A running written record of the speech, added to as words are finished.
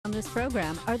this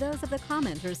program are those of the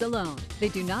commenters alone. They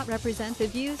do not represent the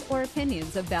views or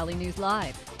opinions of Valley News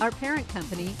Live, our parent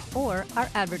company, or our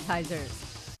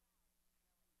advertisers.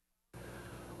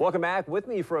 Welcome back. With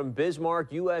me from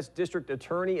Bismarck, U.S. District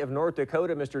Attorney of North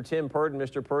Dakota, Mr. Tim Purdon.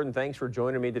 Mr. Purdon, thanks for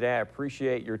joining me today. I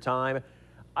appreciate your time.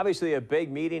 Obviously, a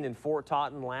big meeting in Fort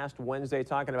Totten last Wednesday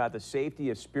talking about the safety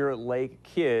of Spirit Lake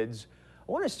kids.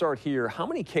 I want to start here. How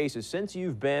many cases, since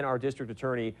you've been our district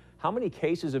attorney, how many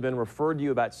cases have been referred to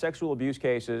you about sexual abuse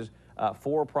cases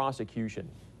for prosecution?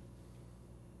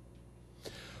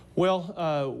 Well,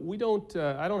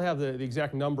 I don't have the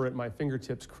exact number at my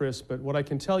fingertips, Chris, but what I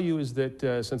can tell you is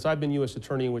that since I've been U.S.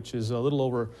 Attorney, which is a little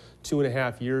over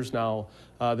 2.5 years now,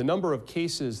 the number of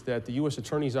cases that the U.S.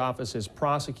 Attorney's Office is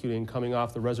prosecuting coming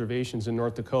off the reservations in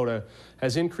North Dakota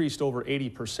has increased over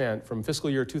 80%. From fiscal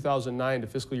year 2009 to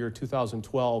fiscal year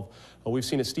 2012, we've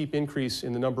seen a steep increase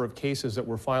in the number of cases that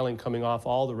we're filing coming off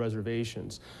all the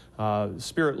reservations.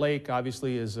 Spirit Lake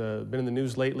obviously has been in the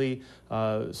news lately,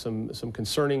 some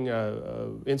concerning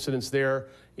incidents there,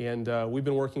 and we've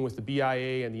been working with the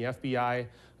BIA and the FBI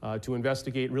to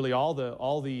investigate really all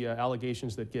the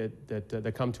allegations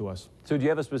that come to us. So do you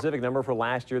have a specific number for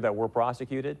last year that were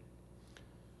prosecuted?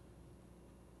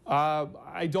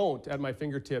 I don't at my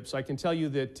fingertips. I can tell you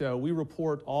that we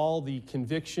report all the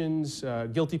convictions,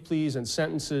 guilty pleas, and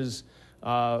sentences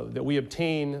that we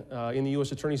obtain in the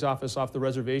U.S. Attorney's Office off the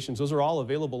reservations. Those are all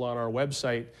available on our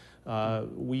website.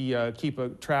 We keep a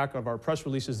track of our press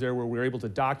releases there where we're able to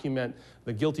document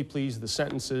the guilty pleas, the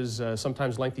sentences,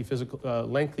 sometimes lengthy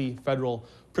federal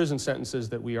prison sentences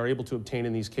that we are able to obtain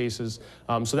in these cases.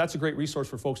 So that's a great resource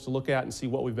for folks to look at and see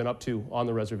what we've been up to on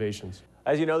the reservations.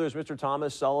 As you know, there's Mr.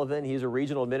 Thomas Sullivan. He's a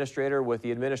regional administrator with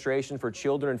the Administration for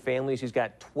Children and Families. He's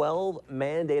got 12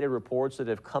 mandated reports that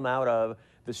have come out of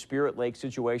the Spirit Lake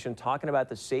situation, talking about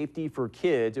the safety for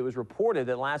kids. It was reported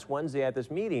that last Wednesday at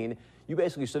this meeting, you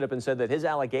basically stood up and said that his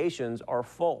allegations are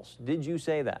false. Did you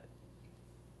say that?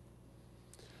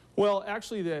 Well,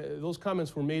 actually, those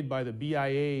comments were made by the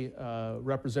BIA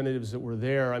representatives that were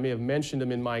there. I may have mentioned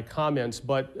them in my comments,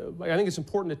 but I think it's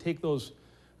important to take those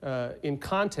in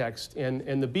context.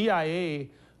 And the BIA,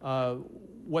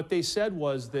 what they said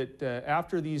was that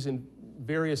after these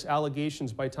various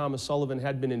allegations by Thomas Sullivan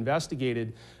had been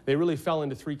investigated, they really fell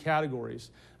into three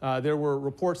categories. There were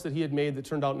reports that he had made that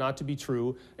turned out not to be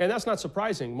true, and that's not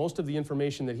surprising. Most of the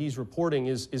information that he's reporting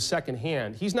is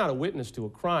secondhand. He's not a witness to a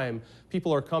crime.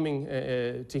 People are coming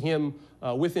to him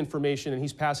with information, and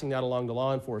he's passing that along to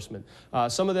law enforcement.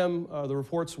 Some of them, the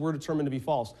reports were determined to be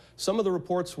false. Some of the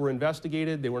reports were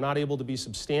investigated. They were not able to be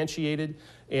substantiated.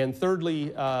 And thirdly,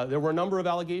 there were a number of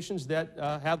allegations that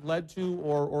have led to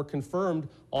or confirmed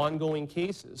ongoing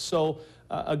cases. So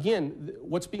again,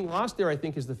 what's being lost there, I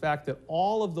think, is the fact that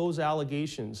all of those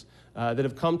allegations that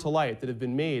have come to light, that have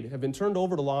been made, have been turned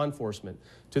over to law enforcement,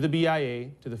 to the BIA,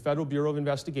 to the Federal Bureau of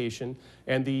Investigation,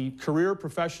 and the career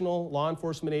professional law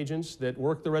enforcement agents that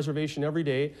work the reservation every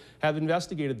day have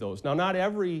investigated those. Now, not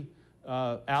every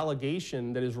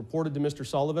allegation that is reported to Mr.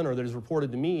 Sullivan or that is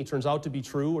reported to me turns out to be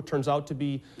true or turns out to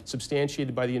be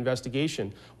substantiated by the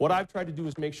investigation. What I've tried to do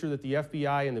is make sure that the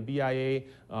FBI and the BIA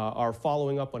are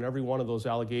following up on every one of those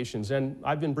allegations. And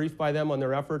I've been briefed by them on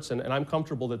their efforts, and I'm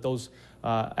comfortable that those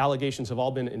allegations have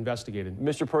all been investigated.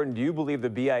 Mr. Purdon, do you believe the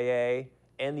BIA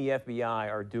and the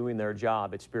FBI are doing their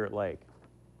job at Spirit Lake?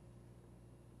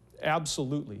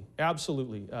 Absolutely,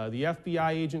 absolutely. The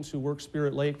FBI agents who work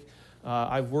Spirit Lake,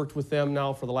 I've worked with them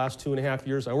now for the last 2.5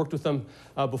 years. I worked with them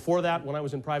before that when I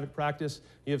was in private practice.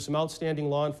 You have some outstanding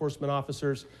law enforcement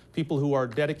officers, people who are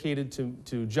dedicated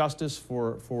to justice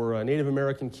for Native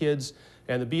American kids,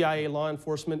 and the BIA law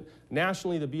enforcement.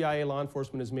 Nationally, the BIA law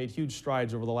enforcement has made huge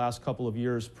strides over the last couple of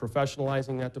years,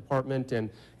 professionalizing that department and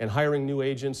hiring new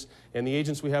agents. And the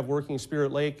agents we have working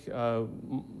Spirit Lake,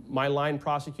 my line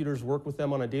prosecutors work with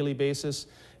them on a daily basis,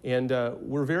 and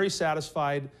we're very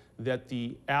satisfied that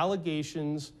the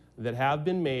allegations that have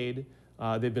been made,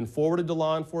 they've been forwarded to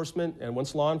law enforcement, and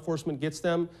once law enforcement gets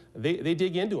them, they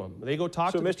dig into them. They go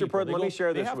talk to the people. So, Mr. Purdon, let me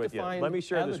share this with you. Let me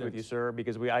share this with you, sir,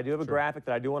 because I do have a graphic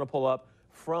that I do want to pull up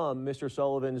from Mr.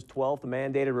 Sullivan's 12th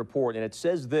mandated report, and it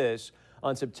says this: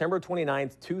 on September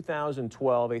 29th,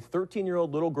 2012, a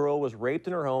 13-year-old little girl was raped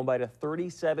in her home by a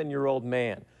 37-year-old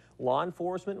man. Law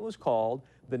enforcement was called.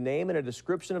 The name and a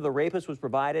description of the rapist was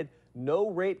provided. No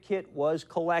rape kit was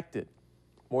collected.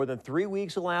 More than 3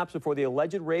 weeks elapsed before the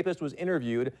alleged rapist was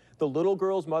interviewed. The little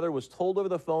girl's mother was told over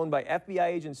the phone by FBI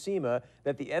agent Seema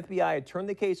that the FBI had turned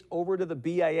the case over to the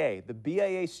BIA. The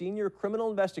BIA senior criminal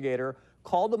investigator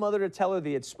called the mother to tell her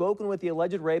they had spoken with the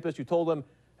alleged rapist, who told him,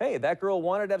 "Hey, that girl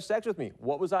wanted to have sex with me.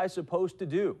 What was I supposed to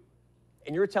do?"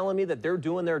 And you're telling me that they're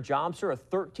doing their job, sir? A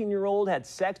 13-year-old had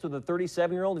sex with a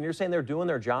 37-year-old, and you're saying they're doing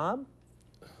their job?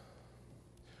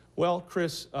 Well,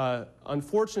 Chris,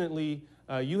 unfortunately,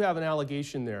 you have an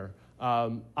allegation there.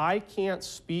 I can't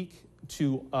speak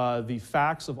to the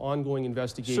facts of ongoing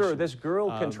investigation. Sir, this girl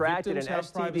contracted an Victims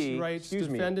have privacy STD. rights. Excuse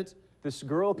me. Defendants. This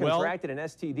girl contracted an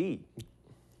STD.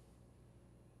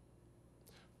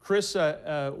 Chris,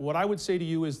 what I would say to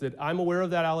you is that I'm aware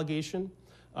of that allegation.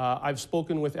 I've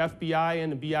spoken with FBI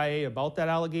and the BIA about that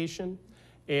allegation.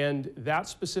 And that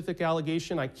specific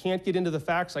allegation, I can't get into the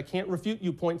facts. I can't refute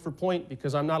you point for point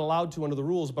because I'm not allowed to under the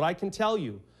rules. But I can tell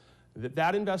you that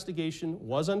that investigation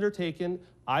was undertaken.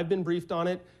 I've been briefed on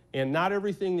it. And not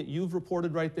everything that you've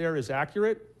reported right there is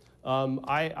accurate.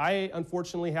 I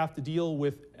unfortunately have to deal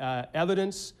with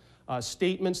evidence,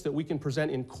 statements that we can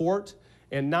present in court.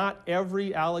 And not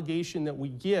every allegation that we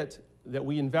get, that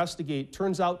we investigate,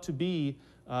 turns out to be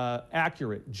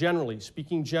accurate, generally,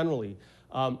 speaking generally.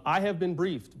 I have been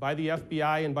briefed by the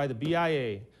FBI and by the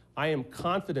BIA. I am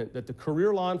confident that the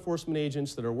career law enforcement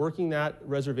agents that are working that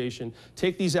reservation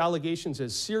take these allegations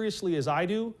as seriously as I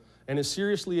do, and as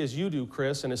seriously as you do,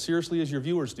 Chris, and as seriously as your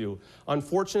viewers do.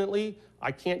 Unfortunately,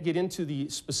 I can't get into the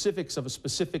specifics of a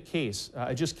specific case.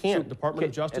 I just can't. Department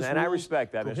of Justice and I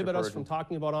respect that, prohibit us from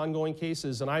talking about ongoing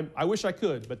cases, and I wish I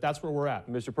could, but that's where we're at.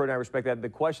 Mr. Purdon, I respect that. The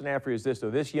question I have for you is this,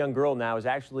 though. This young girl now is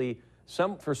actually,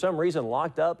 for some reason,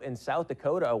 locked up in South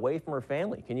Dakota away from her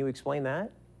family. Can you explain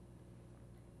that?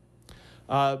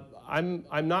 I'm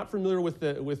not familiar with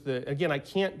the, again, I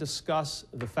can't discuss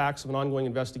the facts of an ongoing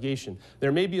investigation.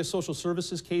 There may be a social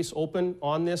services case open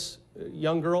on this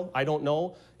young girl. I don't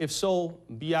know. If so,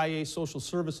 BIA Social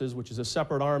Services, which is a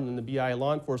separate arm than the BIA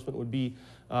law enforcement, would be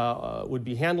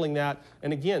handling that.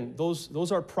 And again,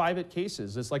 those are private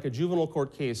cases. It's like a juvenile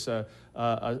court case. A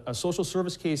social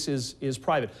service case is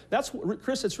private. That's,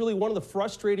 Chris, it's really one of the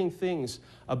frustrating things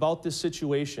about this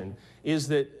situation is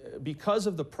that because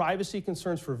of the privacy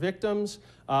concerns for victims,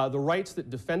 the rights that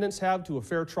defendants have to a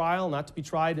fair trial, not to be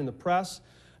tried in the press,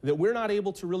 that we're not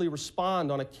able to really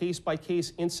respond on a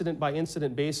case-by-case,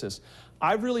 incident-by-incident basis.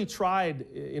 I've really tried,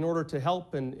 in order to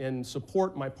help and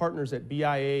support my partners at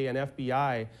BIA and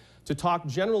FBI, to talk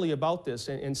generally about this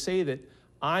and say that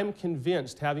I'm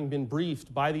convinced, having been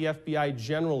briefed by the FBI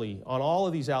generally on all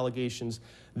of these allegations,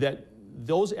 that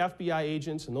those FBI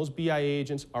agents and those BIA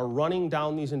agents are running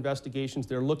down these investigations.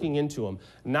 They're looking into them.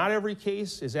 Not every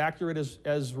case is accurate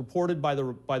as reported by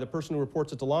the person who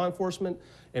reports it to law enforcement,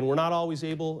 and we're not always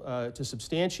able to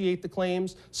substantiate the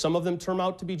claims. Some of them turn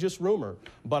out to be just rumor.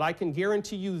 But I can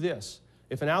guarantee you this.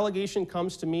 If an allegation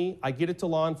comes to me, I get it to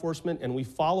law enforcement, and we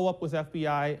follow up with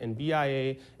FBI and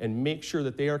BIA and make sure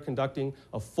that they are conducting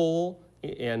a full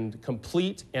and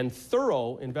complete and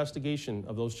thorough investigation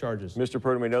of those charges. Mr.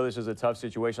 Purdon, we know this is a tough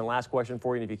situation. Last question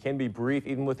for you, and if you can be brief,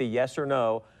 even with a yes or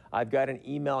no, I've got an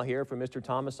email here from Mr.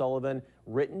 Thomas Sullivan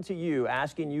written to you,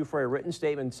 asking you for a written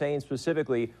statement saying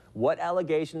specifically what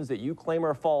allegations that you claim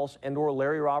are false and or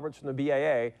Larry Roberts from the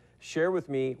BIA. Share with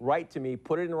me, write to me,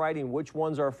 put it in writing which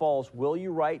ones are false. Will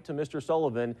you write to Mr.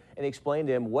 Sullivan and explain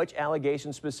to him which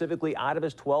allegations specifically out of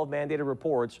his 12 mandated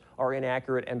reports are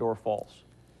inaccurate and or false?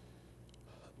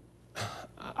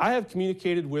 I have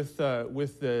communicated with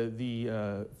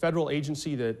the federal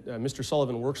agency that Mr.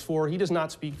 Sullivan works for. He does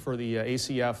not speak for the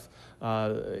ACF,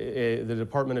 the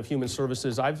Department of Human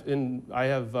Services. I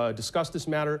have discussed this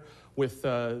matter with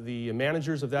the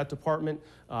managers of that department.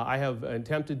 I have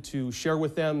attempted to share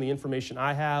with them the information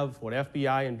I have, what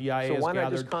FBI and BIA has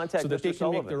gathered, so that they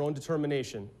can make their own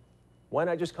determination. Why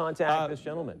not just contact this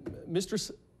gentleman?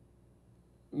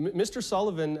 Mr.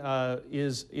 Sullivan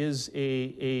is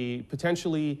a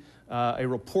potentially a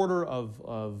reporter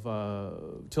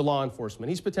to law enforcement.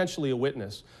 He's potentially a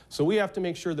witness. So we have to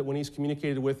make sure that when he's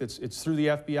communicated with, it's through the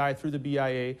FBI, through the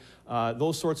BIA,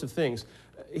 those sorts of things.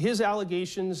 His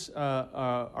allegations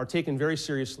are taken very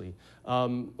seriously.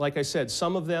 Like I said,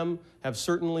 some of them have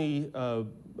certainly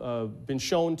been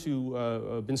shown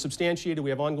to been substantiated. We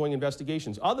have ongoing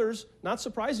investigations. Others, not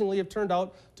surprisingly, have turned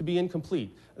out to be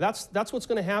incomplete. That's what's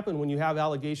going to happen when you have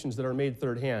allegations that are made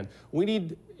third hand. We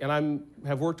need, and I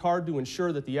have worked hard to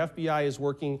ensure that the FBI is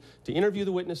working to interview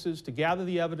the witnesses, to gather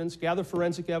the evidence, gather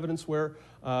forensic evidence where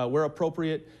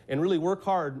appropriate, and really work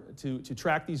hard to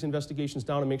track these investigations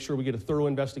down and make sure we get a thorough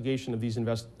investigation of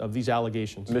these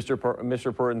allegations.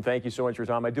 Mr. Purdon, thank you so much for your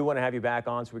time. I do want to have you back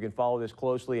on so we can follow this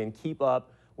closely and keep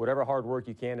up whatever hard work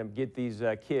you can to get these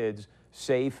kids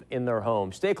safe in their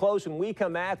homes. Stay close. When we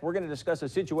come back, we're going to discuss a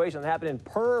situation that happened in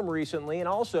Perm recently, and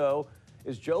also,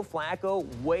 is Joe Flacco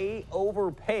way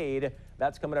overpaid?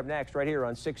 That's coming up next right here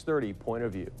on 630 Point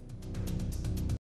of View.